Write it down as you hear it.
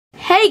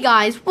Hey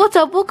guys, what's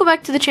up? Welcome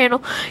back to the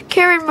channel,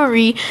 Karen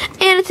Marie.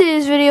 And in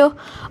today's video,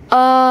 what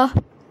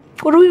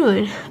are we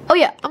doing? Oh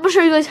yeah, I'm gonna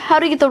show you guys how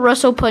to get the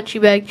Russo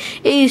punching bag.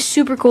 It is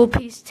super cool. It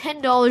pays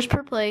 $10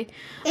 per play.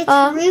 It's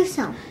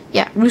Russo.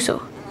 Yeah,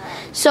 Russo.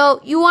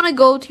 So you want to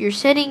go to your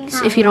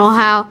settings if you don't know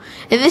how,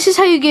 and this is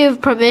how you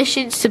give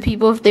permissions to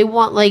people if they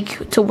want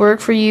like to work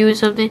for you or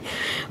something.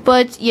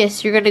 But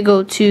yes, you're gonna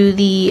go to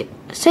the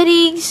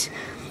settings,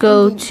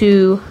 go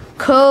to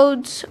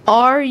codes,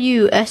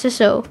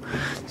 RUSSO.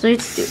 So you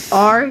have to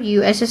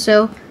do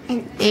RUSSO,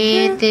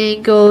 and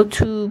then go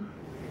to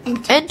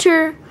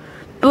enter.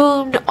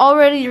 Boom,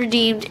 already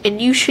redeemed,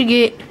 and you should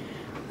get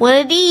one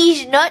of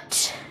these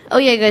nuts. Oh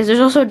yeah, guys, there's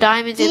also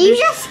diamonds. Did you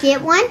just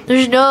get one?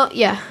 There's no,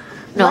 yeah.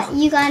 No. What,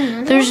 you got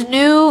another There's one?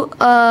 new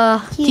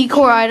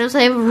decor items.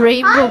 I have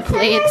rainbow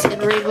plants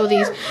and rainbow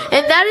these.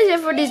 And that is it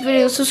for this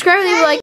video. Subscribe, leave a like.